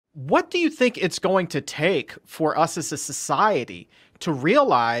What do you think it's going to take for us as a society to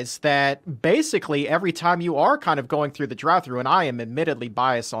realize that basically every time you are kind of going through the drive-through, and I am admittedly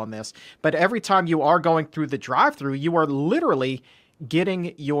biased on this, but every time you are going through the drive-through, you are literally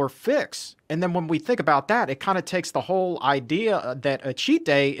getting your fix. And then when we think about that, it kind of takes the whole idea that a cheat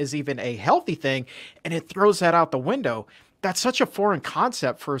day is even a healthy thing, and it throws that out the window. That's such a foreign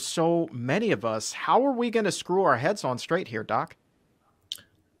concept for so many of us. How are we going to screw our heads on straight here, Doc?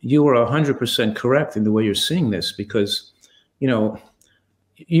 You are 100% correct in the way you're seeing this because, you know,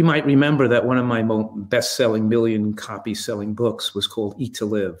 you might remember that one of my best-selling million copy selling books was called Eat to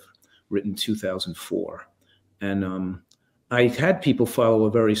Live, written in 2004. And I had people follow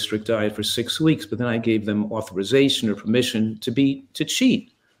a very strict diet for 6 weeks, but then I gave them authorization or permission to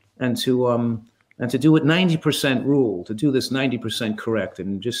cheat and to do it 90% rule, to do this 90% correct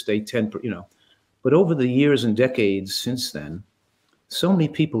and just stay 10%, you know. But over the years and decades since then, so many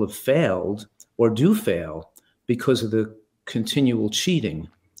people have failed or do fail because of the continual cheating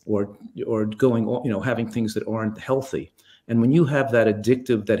or going, you know, having things that aren't healthy. And when you have that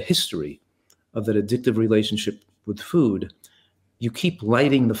addictive, that history of that addictive relationship with food, you keep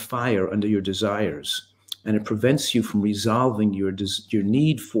lighting the fire under your desires, and it prevents you from resolving your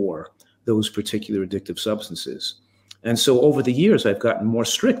need for those particular addictive substances. And so over the years, I've gotten more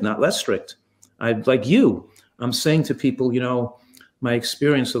strict, not less strict. Like you, I'm saying to people, you know, my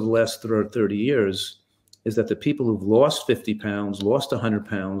experience of the last 30 years is that the people who've lost 50 pounds, lost 100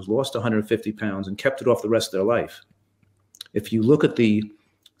 pounds, lost 150 pounds, and kept it off the rest of their life, if you look at the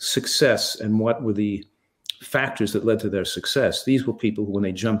success and what were the factors that led to their success, these were people who, when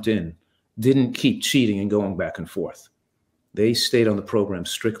they jumped in, didn't keep cheating and going back and forth. They stayed on the program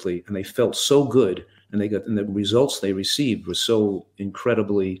strictly, and they felt so good, and the results they received were so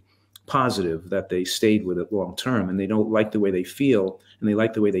incredibly positive that they stayed with it long term. And they don't like the way they feel, and they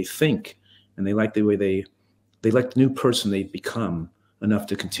like the way they think, and they like the way they like the new person they've become enough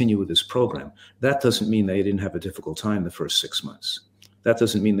to continue with this program. That doesn't mean they didn't have a difficult time the first 6 months. That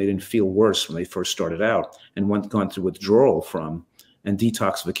doesn't mean they didn't feel worse when they first started out and gone through withdrawal from and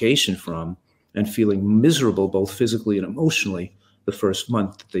detoxification from and feeling miserable both physically and emotionally the first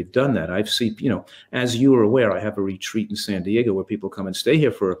month that they've done that. I've seen, you know, as you are aware, I have a retreat in San Diego where people come and stay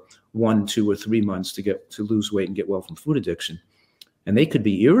here for 1, 2, or 3 months to lose weight and get well from food addiction. And they could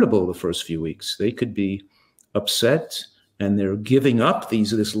be irritable the first few weeks. They could be upset, and they're giving up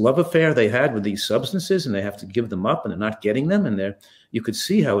this love affair they had with these substances, and they have to give them up, and they're not getting them. And you could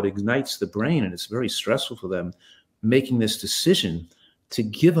see how it ignites the brain, and it's very stressful for them making this decision to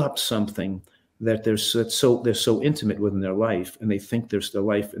give up something that they're so intimate with in their life, and they think their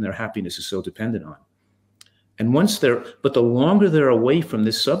life and their happiness is so dependent on. And but the longer they're away from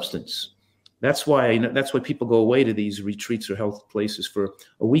this substance, that's why people go away to these retreats or health places for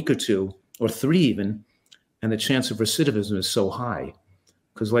a week or 2 or 3 even, and the chance of recidivism is so high.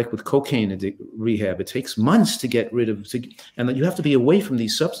 Because like with cocaine rehab, it takes months to get rid of, and you have to be away from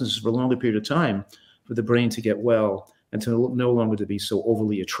these substances for a longer period of time for the brain to get well and to no longer to be so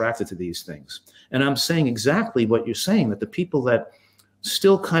overly attracted to these things. And I'm saying exactly what you're saying, that the people that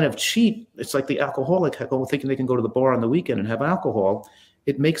still kind of cheat, it's like the alcoholic thinking they can go to the bar on the weekend and have alcohol.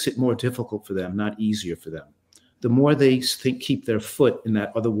 It makes it more difficult for them, not easier for them. The more they keep their foot in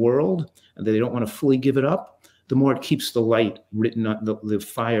that other world and they don't want to fully give it up, the more it keeps the light written on the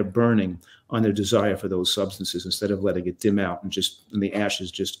fire burning on their desire for those substances instead of letting it dim out and the ashes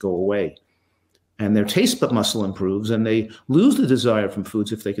just go away. And their taste bud muscle improves, and they lose the desire from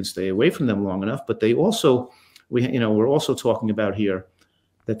foods if they can stay away from them long enough. But they also, we're also talking about here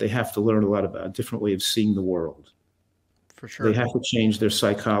that they have to learn a lot about a different way of seeing the world. For sure. They have to change their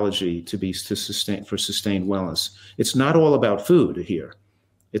psychology for sustained wellness. It's not all about food here.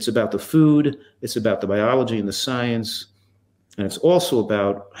 It's about the food, it's about the biology and the science, and it's also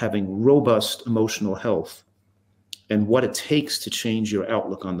about having robust emotional health and what it takes to change your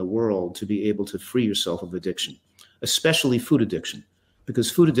outlook on the world to be able to free yourself of addiction, especially food addiction,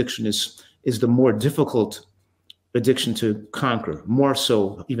 because food addiction is the more difficult addiction to conquer, more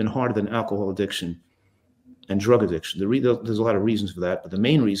so, even harder than alcohol addiction and drug addiction. There's a lot of reasons for that, but the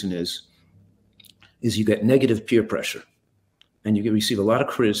main reason is you get negative peer pressure, and you receive a lot of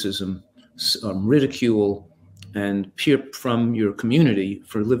criticism, ridicule, and peer from your community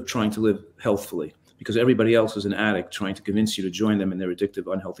for trying to live healthfully, because everybody else is an addict trying to convince you to join them in their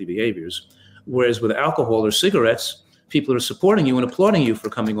addictive, unhealthy behaviors. Whereas with alcohol or cigarettes, people are supporting you and applauding you for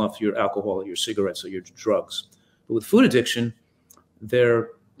coming off your alcohol or your cigarettes or your drugs. But with food addiction, they're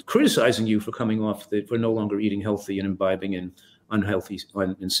criticizing you for coming off, for no longer eating healthy and imbibing in unhealthy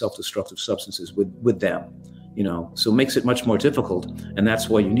and self-destructive substances with them. So it makes it much more difficult. And that's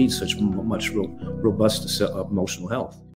why you need such much robust emotional health.